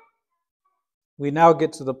now? We now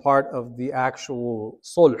get to the part of the actual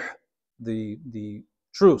sulh, the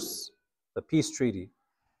truce, the peace treaty.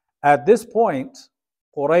 At this point,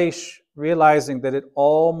 Quraysh, realizing that it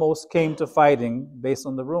almost came to fighting based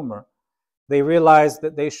on the rumor, they realized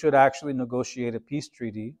that they should actually negotiate a peace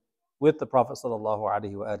treaty with the Prophet sallallahu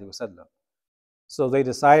alaihi wasallam. So they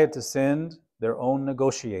decided to send their own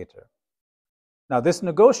negotiator. Now, this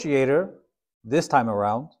negotiator, this time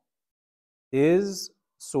around, is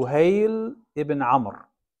Suhail ibn Amr.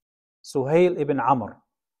 Suhail ibn Amr.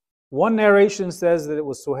 One narration says that it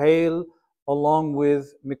was Suhail along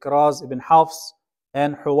with Mikraz ibn Hafs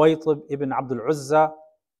and Huwaytib ibn Abdul Uzza.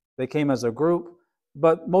 They came as a group,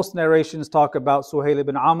 but most narrations talk about Suhail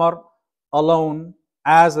ibn Amr alone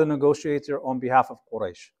as the negotiator on behalf of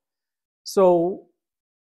Quraysh. So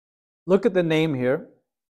look at the name here,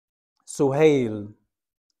 Suhail.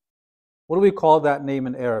 What do we call that name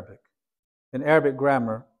in Arabic? In Arabic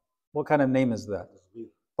grammar, what kind of name is that?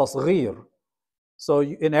 Tasghir. So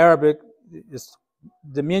in Arabic, it's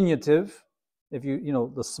diminutive, if you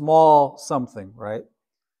know, the small something, right?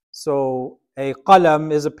 So a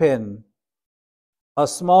qalam is a pen. A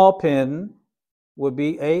small pen would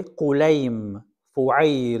be a qulaym,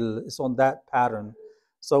 fu'ayl. It's on that pattern.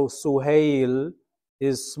 So Suhail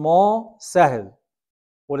is small, sahl.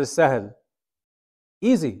 What is sahl?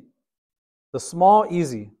 Easy. The small,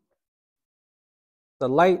 easy. The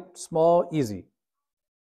light, small, easy.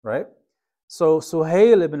 Right? So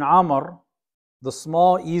Suhail ibn Amr, the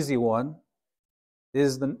small, easy one,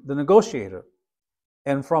 is the negotiator.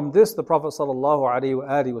 And from this, the Prophet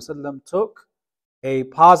ﷺ took a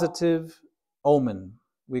positive omen.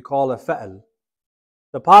 We call a fa'al.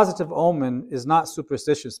 The positive omen is not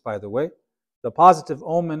superstitious, by the way. The positive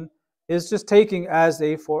omen is just taking as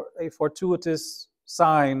a fortuitous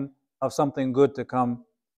sign of something good to come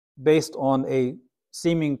based on a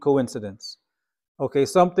seeming coincidence. Okay,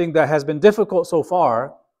 something that has been difficult so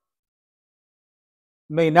far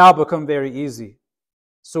may now become very easy.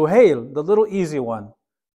 Suhail, the little easy one.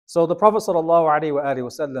 So the Prophet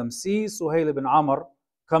ﷺ sees Suhail ibn Amr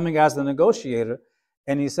coming as the negotiator,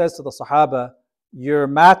 and he says to the Sahaba, your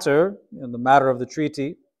matter, the matter of the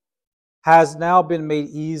treaty, has now been made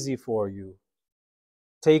easy for you.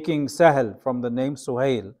 Taking Sahel from the name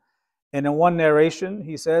Suhail. And in one narration,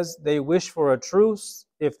 he says, they wish for a truce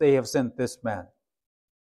if they have sent this man.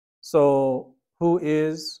 So, who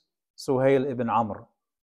is Suhail ibn Amr?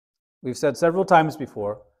 We've said several times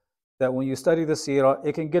before that when you study the Seerah,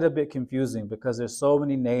 it can get a bit confusing because there's so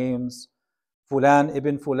many names. Fulan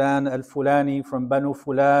ibn Fulan al-Fulani from Banu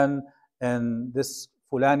Fulan, and this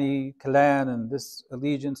Fulani clan, and this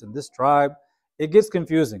allegiance, and this tribe. It gets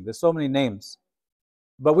confusing. There's so many names.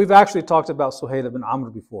 But we've actually talked about Suhail ibn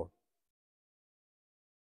Amr before.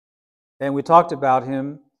 And we talked about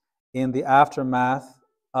him in the aftermath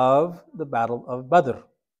of the Battle of Badr.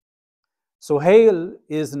 Suhail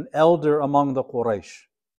is an elder among the Quraysh,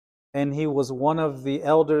 and he was one of the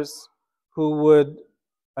elders who would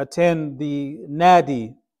attend the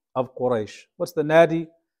Nadi of Quraysh. What's the Nadi?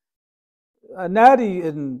 A Nadi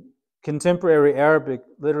in contemporary Arabic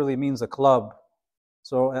literally means a club.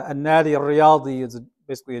 So a Nadi al-Riyadi is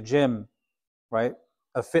basically a gym, right?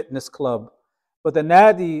 A fitness club. But the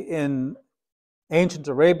Nadi in ancient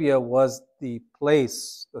Arabia was the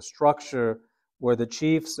place, the structure where the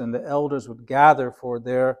chiefs and the elders would gather for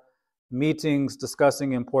their meetings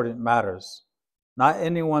discussing important matters. Not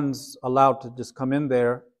anyone's allowed to just come in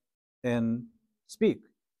there and speak.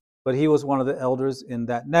 But he was one of the elders in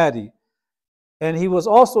that Nadi. And he was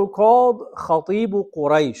also called Khatibu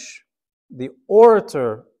Quraysh, the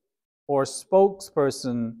orator or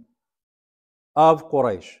spokesperson of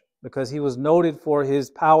Quraysh, because he was noted for his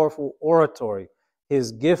powerful oratory,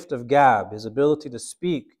 his gift of gab, his ability to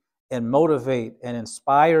speak and motivate and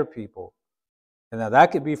inspire people. And now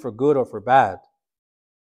that could be for good or for bad.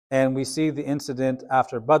 And we see the incident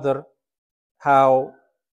after Badr, how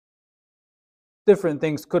different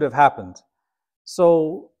things could have happened.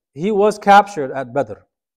 So he was captured at Badr,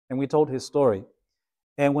 and we told his story.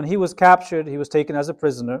 And when he was captured, he was taken as a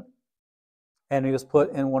prisoner, and he was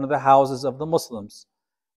put in one of the houses of the Muslims.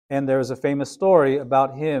 And there is a famous story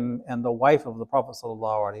about him and the wife of the Prophet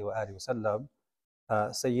ﷺ,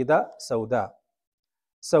 Sayyida Sauda.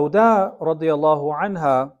 Sauda radiallahu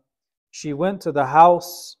anha, she went to the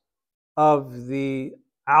house of the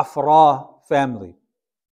Afra family,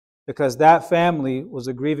 because that family was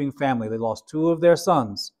a grieving family. They lost two of their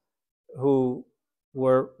sons, who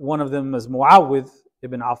were, one of them is Muawwidh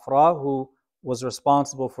ibn Afra, who was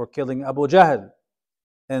responsible for killing Abu Jahl.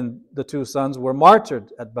 And the two sons were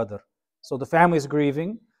martyred at Badr. So the family's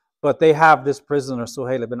grieving, but they have this prisoner,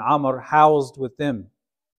 Suhail ibn Amr, housed with them.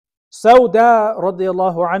 Sauda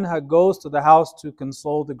radiallahu anha goes to the house to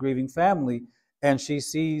console the grieving family, and she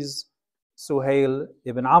sees Suhail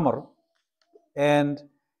ibn Amr. And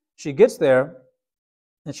she gets there,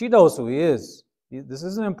 And she knows who he is. This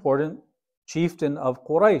is an important chieftain of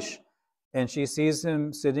Quraysh. And she sees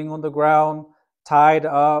him sitting on the ground, tied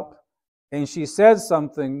up, and she says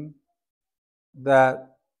something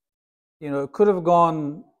that, it could have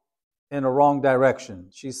gone in a wrong direction.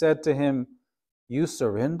 She said to him, "You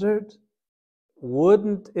surrendered?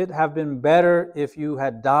 Wouldn't it have been better if you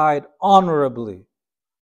had died honorably?"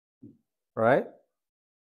 Right?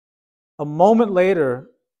 A moment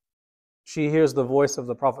later, she hears the voice of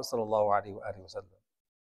the Prophet ﷺ,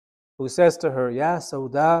 who says to her, "Ya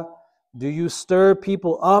Sauda, do you stir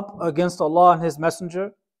people up against Allah and His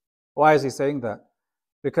Messenger?" Why is he saying that?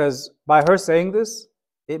 Because by her saying this,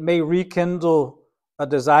 it may rekindle a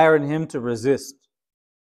desire in him to resist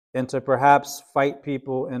and to perhaps fight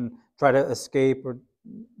people and try to escape or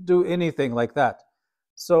do anything like that.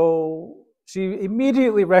 So she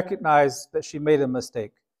immediately recognized that she made a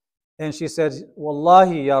mistake. And she said,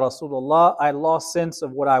 "Wallahi, Ya Rasulullah, I lost sense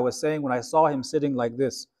of what I was saying when I saw him sitting like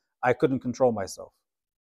this. I couldn't control myself."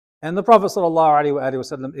 And the Prophet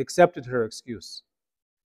ﷺ accepted her excuse.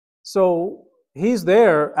 So he's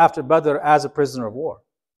there after Badr as a prisoner of war,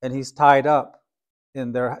 and he's tied up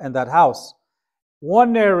in that house.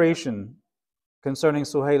 One narration concerning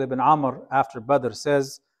Suhail ibn Amr after Badr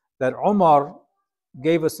says that Umar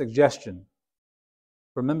gave a suggestion.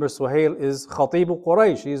 Remember, Suhail is Khatibu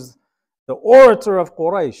Quraysh. He's the orator of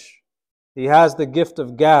Quraysh. He has the gift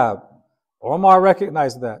of gab. Umar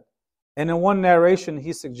recognized that. And in one narration,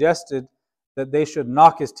 he suggested that they should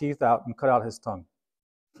knock his teeth out and cut out his tongue.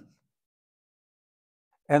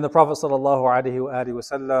 And the Prophet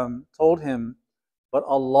ﷺ told him, "But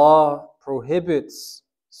Allah prohibits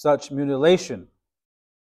such mutilation.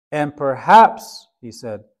 And perhaps," he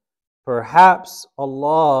said, "perhaps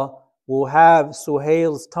Allah will have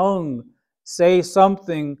Suhail's tongue say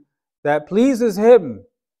something that pleases him,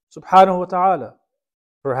 subhanahu wa ta'ala.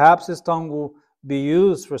 Perhaps his tongue will be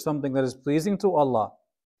used for something that is pleasing to Allah."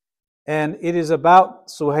 And it is about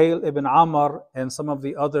Suhail ibn Amr and some of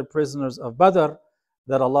the other prisoners of Badr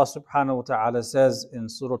that Allah subhanahu wa ta'ala says in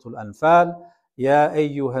Surah Al-Anfal, "Ya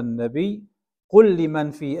ayyuhan nabi, قل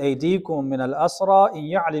لمن في أيديكم من الأسرى إن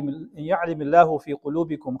يعلم الله في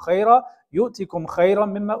قلوبكم خيرا يؤتكم خيرا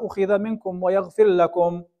مما أخذ منكم ويغفر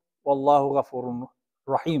لكم والله غفور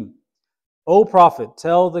رحيم." O Prophet,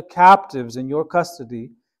 tell the captives in your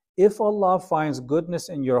custody, if Allah finds goodness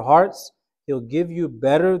in your hearts, He'll give you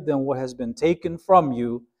better than what has been taken from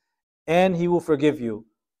you, and He will forgive you,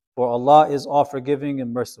 for Allah is all forgiving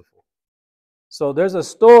and merciful. So there's a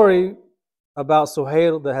story about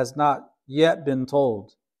Suhail that has not yet been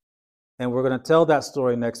told. And we're going to tell that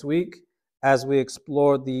story next week as we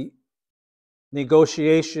explore the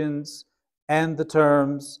negotiations and the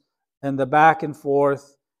terms and the back and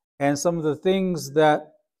forth and some of the things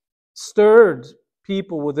that stirred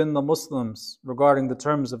people within the Muslims regarding the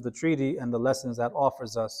terms of the treaty and the lessons that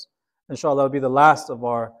offers us. Inshallah, that will be the last of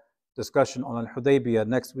our discussion on al-Hudaybiyya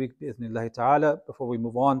next week, bi'ithnillahi ta'ala, before we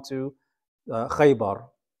move on to Khaybar,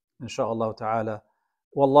 inshallah ta'ala.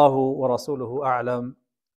 Wallahu wa rasuluhu a'lam.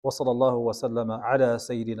 Wa sallallahu wa sallama ala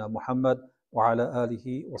Sayyidina Muhammad wa ala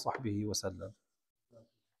alihi wa sahbihi wa sallam.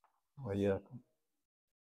 Wa iyyakum.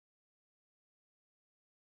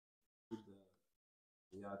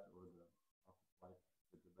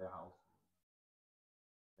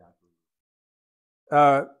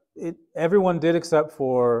 Everyone did except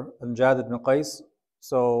for Al-Jad ibn Qais.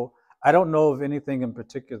 So I don't know of anything in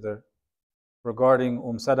particular regarding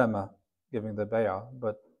Salama giving the bay'ah,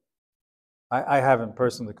 but I haven't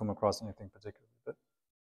personally come across anything particular. But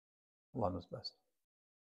Allah knows best.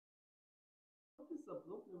 What is the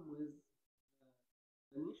problem with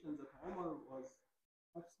the nation that Omar was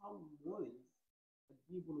have some worries that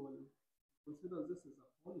people will consider this as a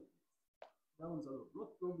politics down the road? Not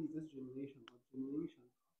only this generation, but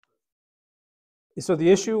generations after. So the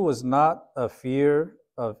issue was not a fear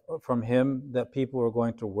from him that people were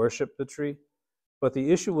going to worship the tree, but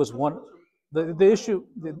the issue was one. The issue.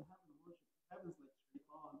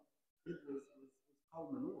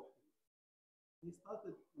 He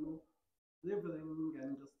started, leveling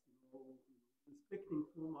and just, respecting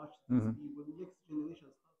too much Mhm. people. Next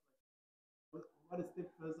generation starts one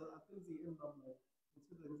step further until they end up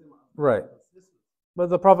considering them as Right. But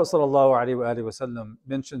the Prophet ﷺ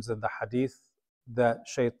mentions in the hadith that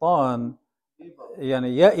shaitan,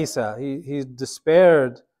 ya'isa, he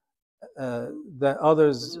despaired that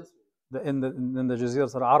others in the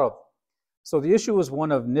Jazirat al-Arab. So the issue was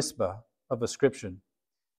one of nisbah, of ascription.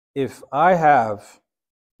 If I have,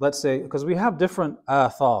 let's say, because we have different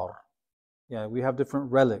athar, we have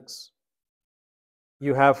different relics.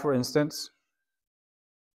 You have, for instance,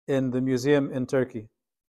 in the museum in Turkey,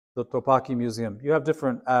 the Topaki Museum. You have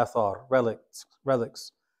different athar,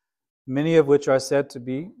 relics, many of which are said to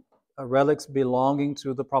be relics belonging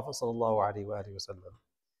to the Prophet ﷺ.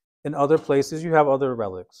 In other places, you have other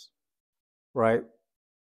relics, right?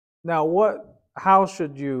 Now, how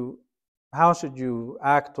should you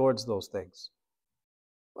act towards those things?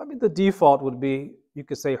 I mean, the default would be you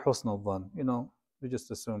could say husn al-dhan, you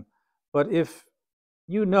just assume. But if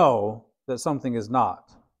you know that something is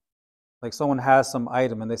not, like someone has some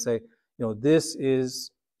item and they say, this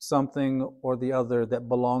is something or the other that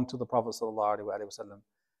belonged to the Prophet ﷺ,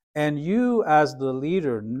 and you as the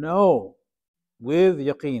leader know with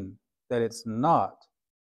yaqeen that it's not,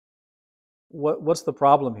 what's the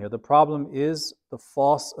problem here? The problem is the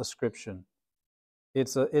false ascription.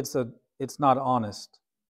 It's not honest.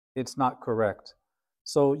 It's not correct.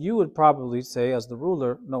 So you would probably say, as the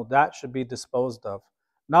ruler, no, that should be disposed of.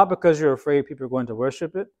 Not because you're afraid people are going to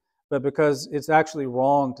worship it, but because it's actually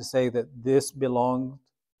wrong to say that this belonged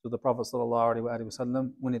to the Prophet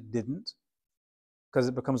ﷺ when it didn't, because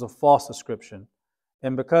it becomes a false ascription.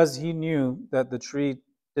 And because he knew that the tree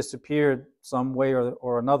disappeared some way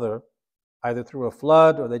or another, either through a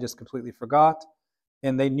flood or they just completely forgot,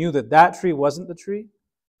 and they knew that that tree wasn't the tree,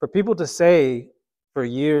 for people to say for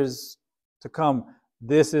years to come,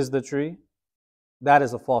 this is the tree, that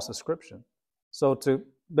is a false ascription. So to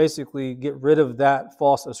basically get rid of that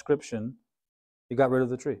false ascription, he got rid of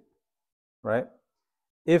the tree, right?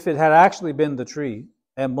 If it had actually been the tree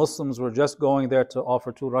and Muslims were just going there to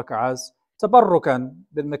offer 2 rak'ahs, tabarrukan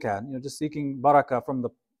bil makan, just seeking barakah from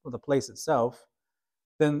the place itself,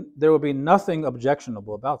 then there would be nothing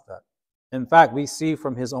objectionable about that. In fact, we see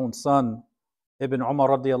from his own son, Ibn Umar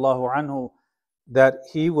radiallahu anhu, that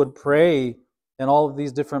he would pray in all of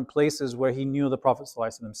these different places where he knew the Prophet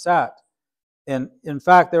ﷺ sat. And in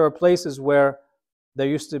fact, there were places where there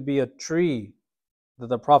used to be a tree that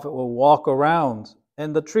the Prophet would walk around,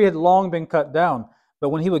 and the tree had long been cut down. But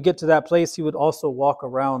when he would get to that place, he would also walk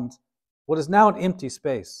around what is now an empty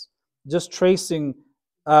space, just tracing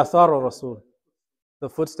athar al-Rasul, the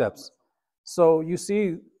footsteps. So you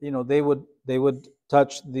see, they would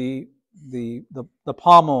touch the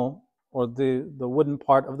pommel or the wooden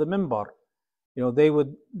part of the minbar. They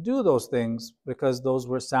would do those things because those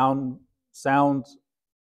were sound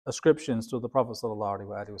ascriptions to the Prophet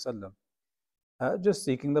ﷺ. Just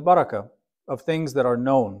seeking the barakah of things that are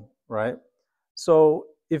known, right? So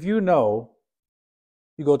if you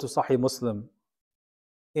go to Sahih Muslim,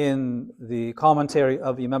 in the commentary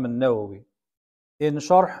of Imam al-Nawawi, in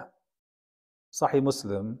Sharh Sahih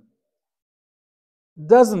Muslim,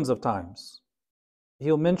 dozens of times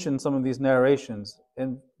he'll mention some of these narrations,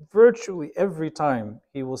 and virtually every time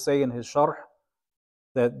he will say in his Sharh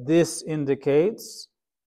that this indicates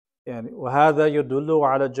وهذا يدل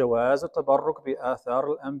على جواز التبرك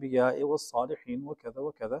بآثار الأنبياء والصالحين وكذا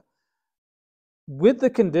وكذا, with the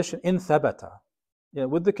condition in thabata,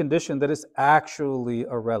 with the condition that it's actually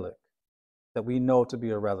a relic, that we know to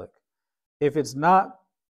be a relic. If it's not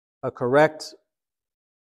a correct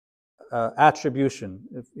attribution,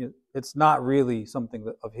 if it's not really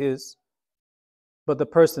something of his, but the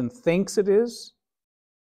person thinks it is,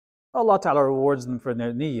 Allah Ta'ala rewards them for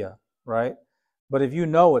their niyyah, right? But if you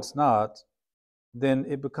know it's not, then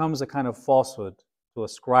it becomes a kind of falsehood to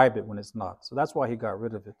ascribe it when it's not. So that's why he got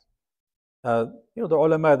rid of it. The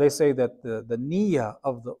ulama, they say that the niyyah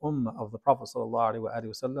of the ummah of the Prophet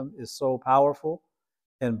ﷺ is so powerful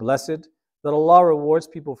and blessed that Allah rewards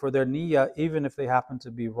people for their niyyah even if they happen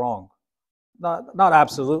to be wrong. Not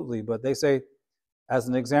absolutely, but they say, as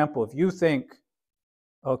an example, if you think,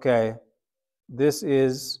 okay, this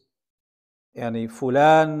is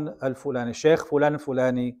fulan al-fulani, Sheikh fulan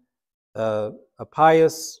fulani, a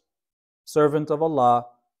pious servant of Allah,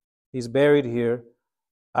 he's buried here,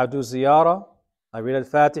 I do ziyarah, I read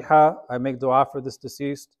al-Fatiha, I make dua for this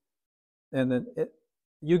deceased, and then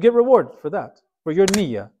you get reward for that, for your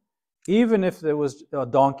niyyah, even if there was a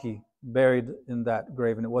donkey buried in that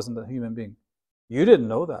grave and it wasn't a human being. You didn't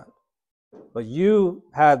know that, but you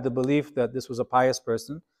had the belief that this was a pious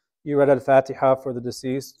person. You read al-Fatiha for the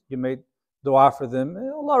deceased, you made dua for them,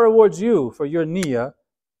 and Allah rewards you for your niyyah,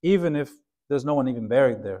 even if there's no one even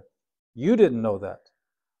buried there. You didn't know that.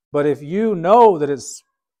 But if you know that it's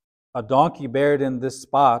a donkey buried in this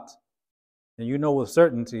spot, and you know with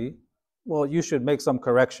certainty, well, you should make some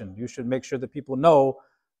correction. You should make sure that people know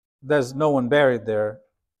there's no one buried there,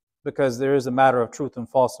 because there is a matter of truth and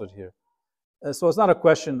falsehood here. So it's not a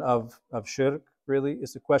question of shirk, really.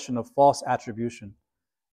 It's a question of false attribution.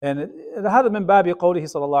 And هذا من باب قوله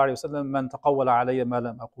صلى الله عليه وسلم من تقول علي ما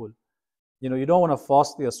لم أقول. You don't want to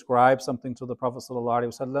falsely ascribe something to the Prophet sallallahu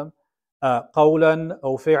alaihi wasallam قولا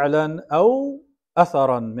أو فعلا أو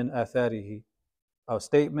أثرا من آثاره, a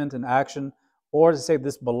statement, an action, or to say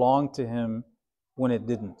this belonged to him when it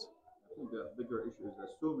didn't. I think the bigger issue is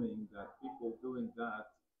assuming that people doing that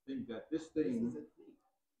think that this thing.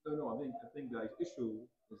 No. I think the issue is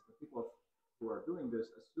the people who are doing this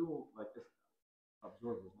assume, like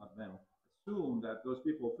observers, not them, assume that those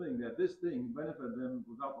people think that this thing benefit them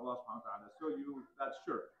without Allah subhanahu wa ta'ala. So that's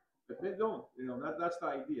sure. If they don't, that's the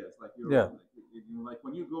idea. It's like Yeah. like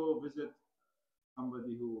when you go visit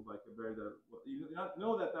somebody who like buried you not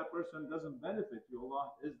know that person doesn't benefit you.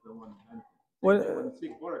 Allah is the one benefiting. Well, When you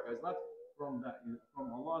seek barakah, it's not from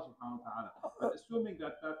Allah subhanahu wa ta'ala. But assuming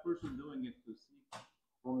that person doing it to seek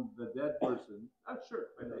from the dead person, I'm sure.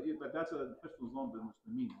 But that's a personal zone of the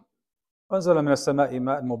Muslimin. أنزل من السماء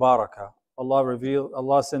ماء مباركة.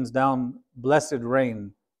 Allah sends down blessed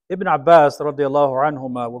rain. Ibn Abbas radiallahu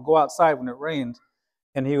anhuma would go outside when it rained,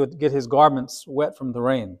 and he would get his garments wet from the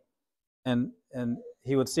rain, and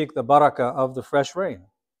he would seek the barakah of the fresh rain,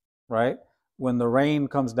 right? When the rain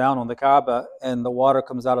comes down on the Kaaba and the water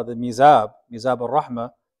comes out of the mizab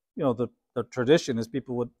al-Rahmah, the tradition is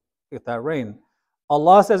people would get that rain.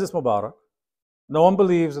 Allah says it's Mubarak. No one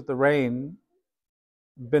believes that the rain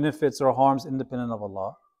benefits or harms independent of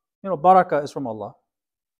Allah. Barakah is from Allah,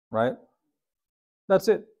 right? That's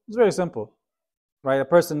it. It's very simple, right? A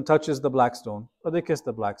person touches the black stone, or they kiss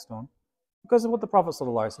the black stone, because of what the Prophet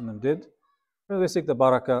ﷺ did. They seek the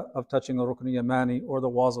barakah of touching a Rukn Yamani or the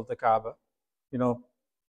walls of the Kaaba.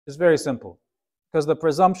 It's very simple, because the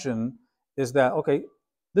presumption is that, okay,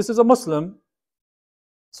 this is a Muslim,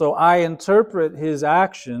 so I interpret his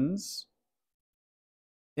actions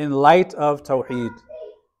in light of Tawheed.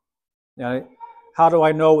 How do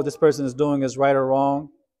I know what this person is doing is right or wrong?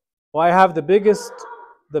 Well, I have the biggest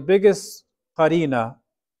qarina,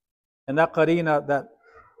 and that qarina,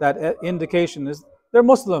 that indication is they're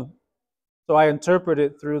Muslim. So I interpret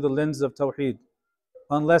it through the lens of Tawheed.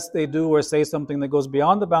 Unless they do or say something that goes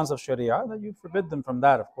beyond the bounds of Sharia, then you forbid them from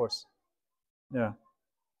that, of course. Yeah.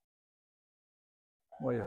 Well, yeah.